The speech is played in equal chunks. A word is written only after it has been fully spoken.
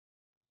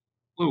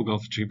Hello,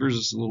 Golf Achievers.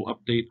 This is a little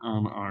update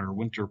on our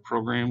winter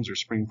programs or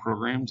spring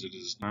programs. It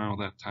is now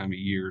that time of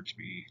year to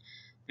be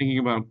thinking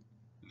about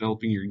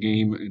developing your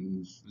game,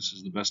 and this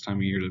is the best time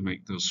of year to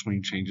make those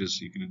swing changes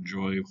so you can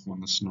enjoy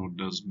when the snow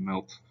does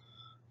melt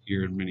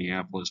here in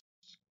Minneapolis.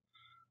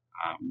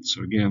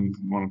 So again, I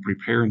want to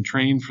prepare and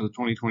train for the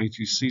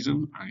 2022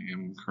 season. I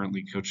am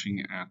currently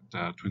coaching at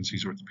Twin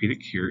Cities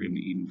Orthopedics here in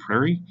Eden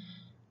Prairie.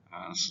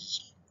 This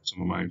is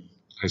some of my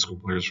high school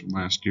players from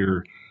last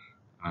year.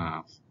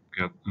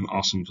 Got an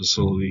awesome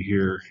facility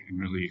here and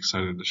really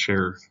excited to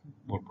share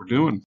what we're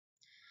doing.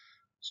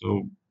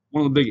 So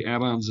one of the big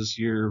add-ons this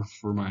year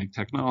for my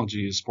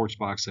technology is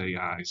Sportsbox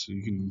AI. So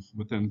you can,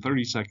 within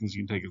 30 seconds,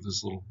 you can take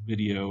this little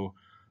video,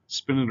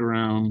 spin it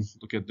around,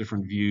 look at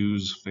different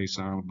views, face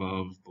on,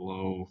 above,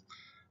 below,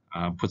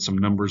 put some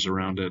numbers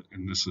around it.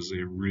 And this is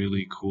a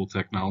really cool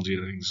technology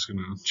that I think is going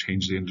to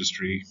change the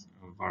industry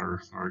of our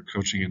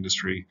coaching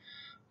industry.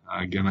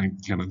 Again, I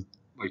kind of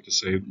like to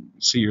say,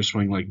 see your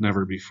swing like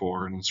never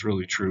before, and it's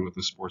really true with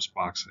the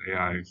Sportsbox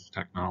AI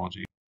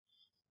technology.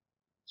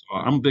 So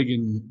I'm big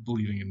in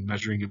believing in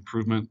measuring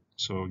improvement.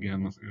 So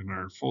again, in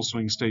our full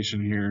swing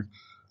station here,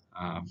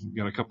 we've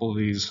got a couple of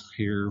these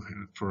here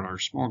for our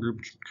small group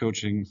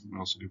coaching. We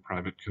also do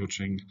private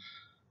coaching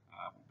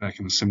back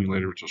in the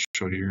simulator, which I'll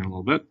show you here in a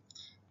little bit.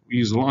 We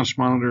use the launch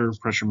monitor,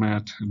 pressure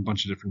mat, and a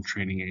bunch of different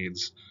training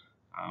aids.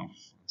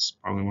 It's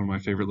probably one of my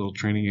favorite little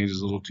training aids, is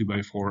a little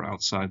 2x4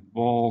 outside the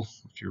ball.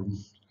 If you're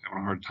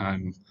having a hard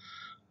time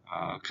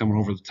coming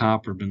over the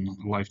top or been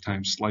a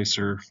lifetime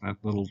slicer, that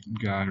little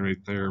guy right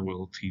there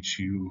will teach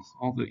you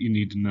all that you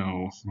need to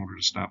know in order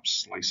to stop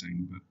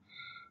slicing. But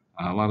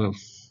a lot of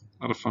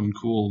fun,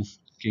 cool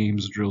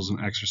games, drills,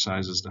 and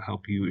exercises to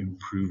help you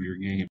improve your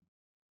game.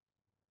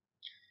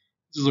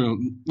 This is a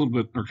little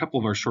bit, or a couple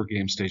of our short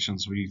game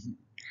stations. We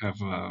have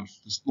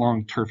this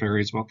long turf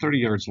area. It's about 30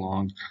 yards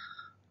long.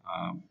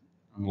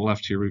 On the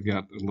left here, we've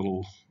got a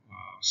little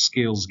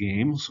scales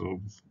game, so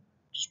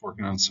just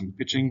working on some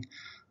pitching.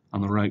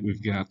 On the right,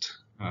 we've got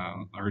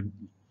our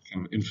kind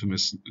of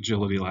infamous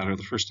agility ladder.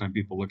 The first time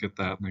people look at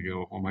that and they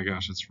go, oh my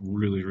gosh, it's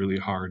really, really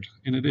hard.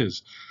 And it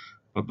is.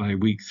 But by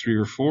week 3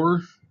 or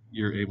 4,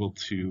 you're able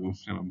to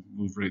kind of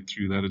move right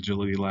through that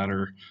agility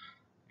ladder.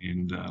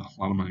 And a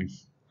lot of my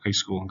high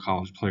school and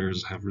college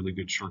players have really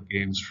good short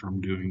games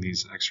from doing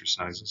these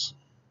exercises.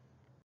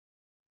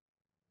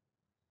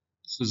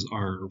 This is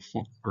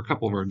a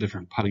couple of our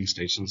different putting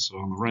stations. So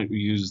on the right, we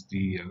use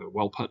the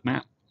well putt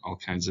mat, all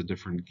kinds of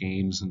different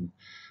games and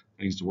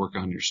things to work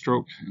on your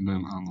stroke. And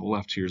then on the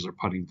left here is our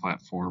putting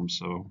platform.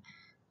 So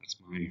that's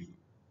my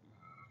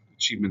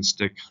achievement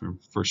stick, or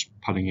first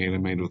putting aid I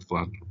made with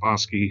Vlad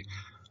Grabowski.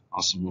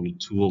 Awesome little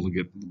tool to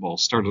get the ball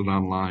started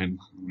online.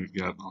 And we've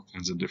got all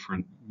kinds of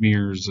different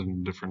mirrors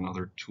and different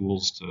other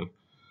tools to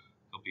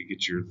help you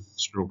get your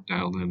stroke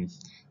dialed in.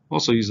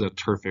 Also use that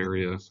turf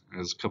area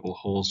as a couple of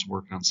holes to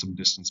work on some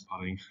distance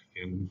putting.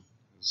 And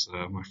as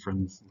my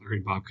friend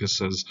Larry Bobka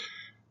says,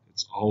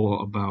 it's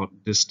all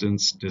about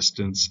distance,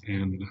 distance,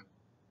 and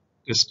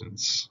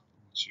distance.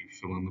 So you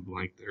fill in the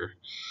blank there.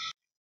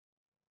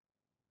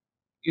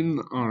 In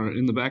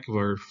the back of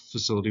our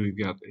facility, we've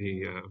got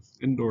a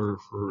indoor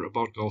or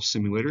about golf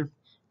simulator,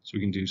 so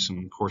we can do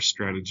some course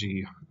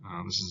strategy.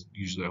 This is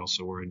usually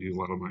also where I do a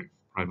lot of my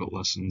private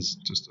lessons.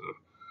 Just a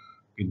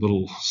good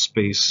little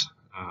space.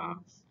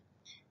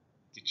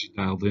 Get you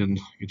dialed in,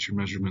 get your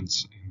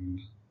measurements,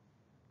 and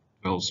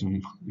develop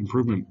some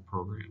improvement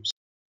programs.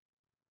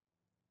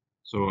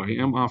 So I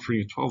am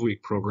offering a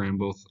 12-week program,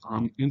 both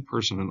in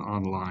person and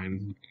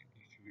online.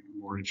 If you're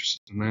more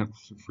interested in that,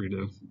 feel free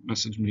to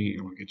message me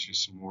and we'll get you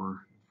some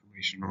more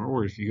information.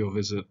 Or if you go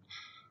visit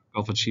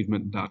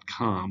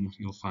golfachievement.com,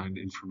 you'll find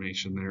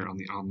information there on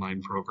the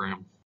online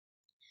program.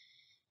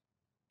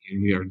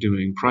 And we are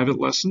doing private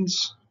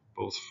lessons,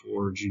 both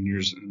for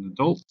juniors and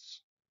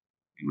adults.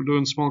 And we're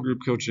doing small group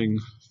coaching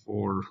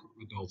for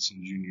adults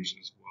and juniors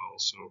as well.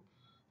 So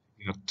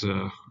you got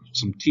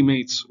some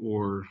teammates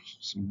or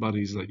some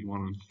buddies that you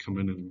want to come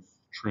in and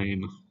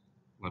train,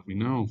 let me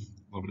know.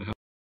 Love to help.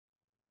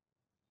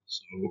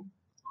 So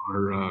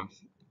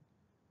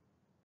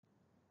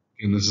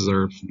and this is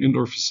our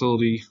indoor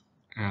facility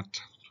at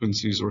Twin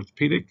Cities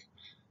Orthopedics,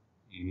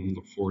 and we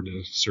look forward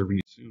to serving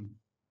you soon.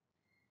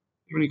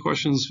 If you have any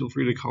questions, feel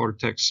free to call or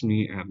text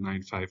me at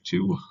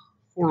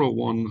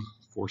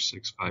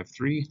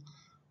 952-401-4653,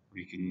 or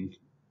you can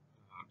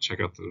check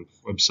out the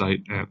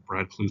website at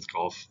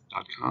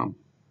bradpluthgolf.com.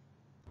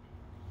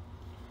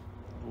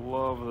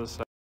 Love this.